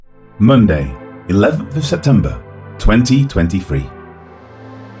Monday, 11th of September, 2023.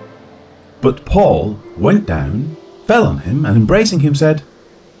 But Paul went down, fell on him, and embracing him said,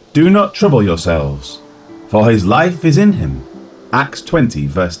 "Do not trouble yourselves, for his life is in him." Acts 20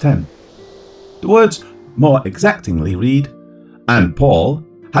 verse 10. The words more exactingly read, "And Paul,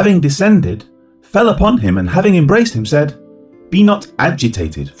 having descended, fell upon him, and having embraced him said, Be not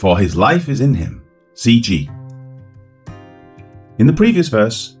agitated, for his life is in him." CG. In the previous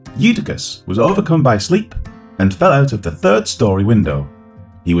verse, Eutychus was overcome by sleep and fell out of the third-story window.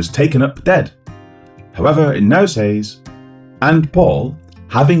 He was taken up dead. However, it now says, "And Paul,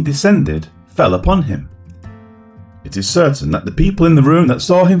 having descended, fell upon him." It is certain that the people in the room that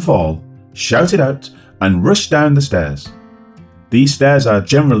saw him fall shouted out and rushed down the stairs. These stairs are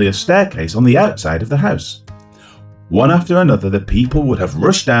generally a staircase on the outside of the house. One after another, the people would have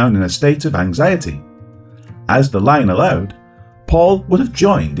rushed down in a state of anxiety. As the line allowed, Paul would have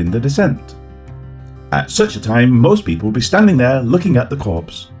joined in the descent. At such a time, most people would be standing there looking at the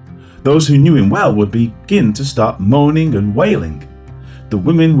corpse. Those who knew him well would begin to start moaning and wailing. The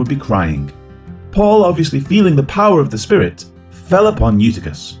women would be crying. Paul, obviously feeling the power of the Spirit, fell upon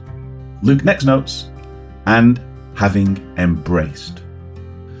Eutychus. Luke next notes, "and having embraced."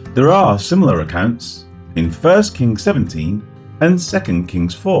 There are similar accounts in 1 Kings 17 and 2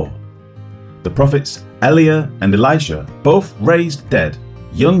 Kings 4. The prophets Elijah and Elisha both raised dead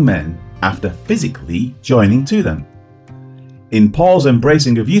young men after physically joining to them. In Paul's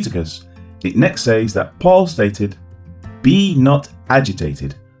embracing of Eutychus, it next says that Paul stated, "Be not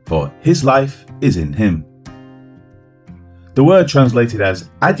agitated, for his life is in him." The word translated as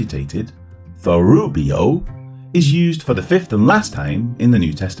agitated, thorubeo, is used for the fifth and last time in the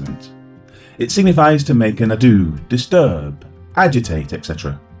New Testament. It signifies to make an ado, disturb, agitate,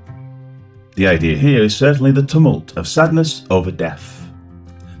 etc. The idea here is certainly the tumult of sadness over death.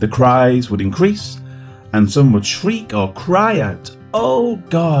 The cries would increase, and some would shriek or cry out, "Oh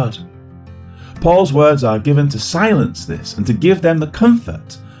God!" Paul's words are given to silence this and to give them the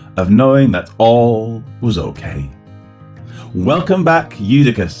comfort of knowing that all was okay. Welcome back,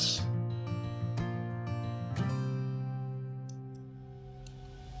 Eutychus.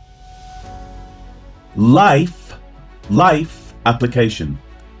 Life application.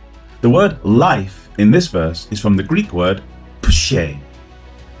 The word life in this verse is from the Greek word psuché.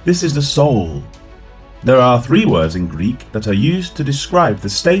 This is the soul. There are three words in Greek that are used to describe the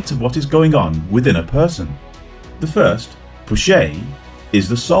state of what is going on within a person. The first, psuché, is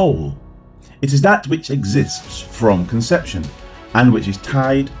the soul. It is that which exists from conception and which is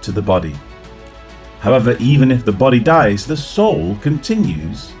tied to the body. However, even if the body dies, the soul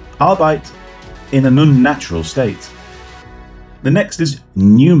continues, albeit in an unnatural state. The next is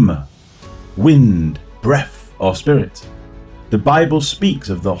pneuma, wind, breath, or spirit. The Bible speaks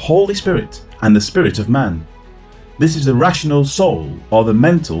of the Holy Spirit and the spirit of man. This is the rational soul or the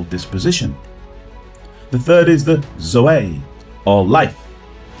mental disposition. The third is the zoe, or life.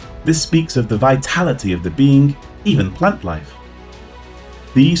 This speaks of the vitality of the being, even plant life.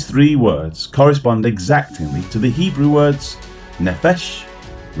 These three words correspond exactingly to the Hebrew words nephesh,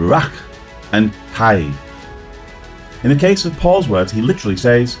 ruakh, and khai. In the case of Paul's words, he literally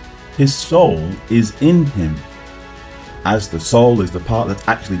says, his soul is in him. As the soul is the part that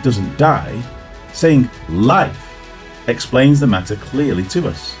actually doesn't die, saying life explains the matter clearly to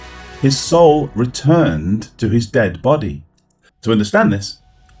us. His soul returned to his dead body. To understand this,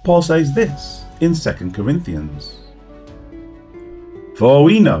 Paul says this in 2 Corinthians. "For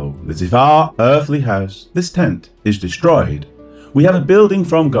we know that if our earthly house, this tent, is destroyed, we have a building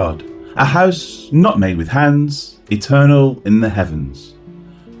from God, a house not made with hands, eternal in the heavens.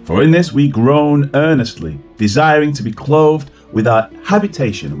 For in this we groan earnestly, desiring to be clothed with our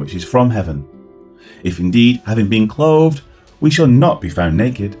habitation which is from heaven. If indeed, having been clothed, we shall not be found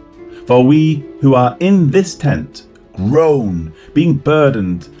naked. For we who are in this tent groan, being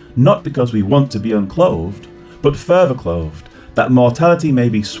burdened, not because we want to be unclothed, but further clothed, that mortality may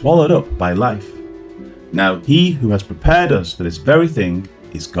be swallowed up by life. Now he who has prepared us for this very thing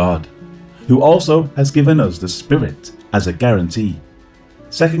is God, who also has given us the Spirit as a guarantee."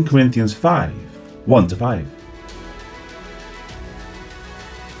 2 Corinthians 5, 1-5.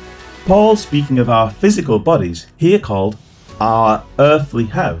 Paul, speaking of our physical bodies, here called our earthly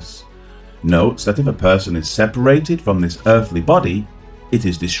house, notes that if a person is separated from this earthly body, it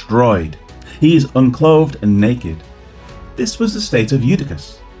is destroyed. He is unclothed and naked. This was the state of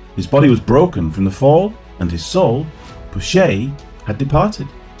Eutychus. His body was broken from the fall, and his soul, psuché, had departed.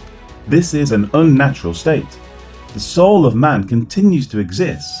 This is an unnatural state. The soul of man continues to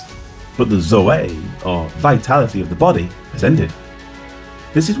exist, but the zoe, or vitality of the body, has ended.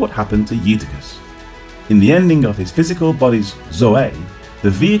 This is what happened to Eutychus. In the ending of his physical body's zoe, the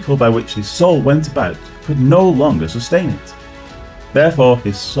vehicle by which his soul went about could no longer sustain it. Therefore,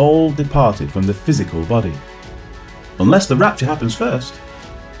 his soul departed from the physical body. Unless the rapture happens first,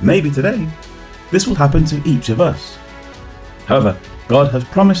 maybe today, this will happen to each of us. However, God has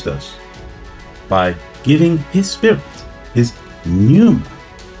promised us, by giving His Spirit, His pneuma,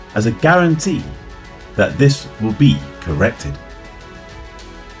 as a guarantee that this will be corrected.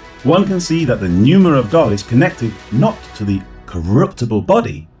 One can see that the pneuma of God is connected not to the corruptible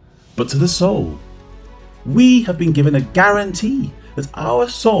body, but to the soul. We have been given a guarantee that our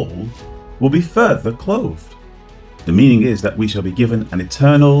soul will be further clothed. The meaning is that we shall be given an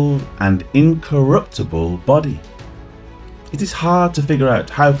eternal and incorruptible body. It is hard to figure out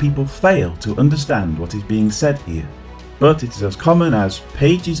how people fail to understand what is being said here, but it is as common as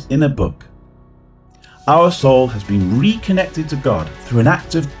pages in a book. Our soul has been reconnected to God through an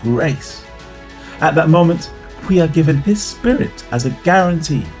act of grace. At that moment, we are given His Spirit as a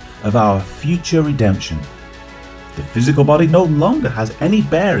guarantee of our future redemption. The physical body no longer has any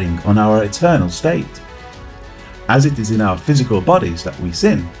bearing on our eternal state. As it is in our physical bodies that we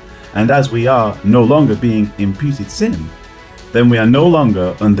sin, and as we are no longer being imputed sin, then we are no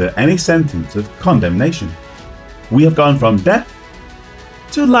longer under any sentence of condemnation. We have gone from death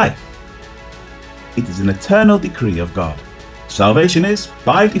to life. It is an eternal decree of God. Salvation is,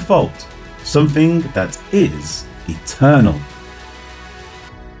 by default, something that is eternal.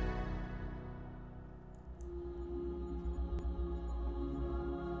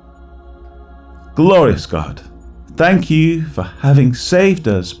 Glorious God, thank you for having saved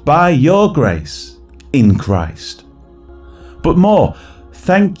us by your grace in Christ. But more,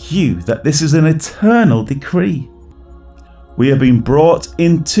 thank you that this is an eternal decree. We have been brought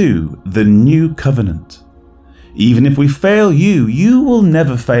into the new covenant. Even if we fail you, you will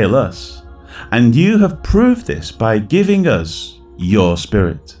never fail us. And you have proved this by giving us your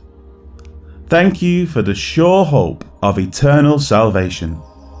Spirit. Thank you for the sure hope of eternal salvation.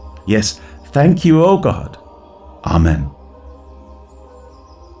 Yes, thank you, O God. Amen.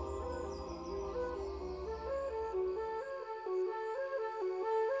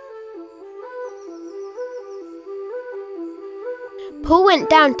 Paul went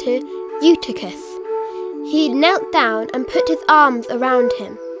down to Eutychus. He knelt down and put his arms around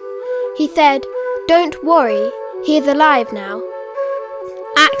him. He said, "Don't worry, he is alive now."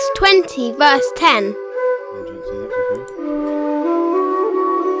 Acts 20 verse 10.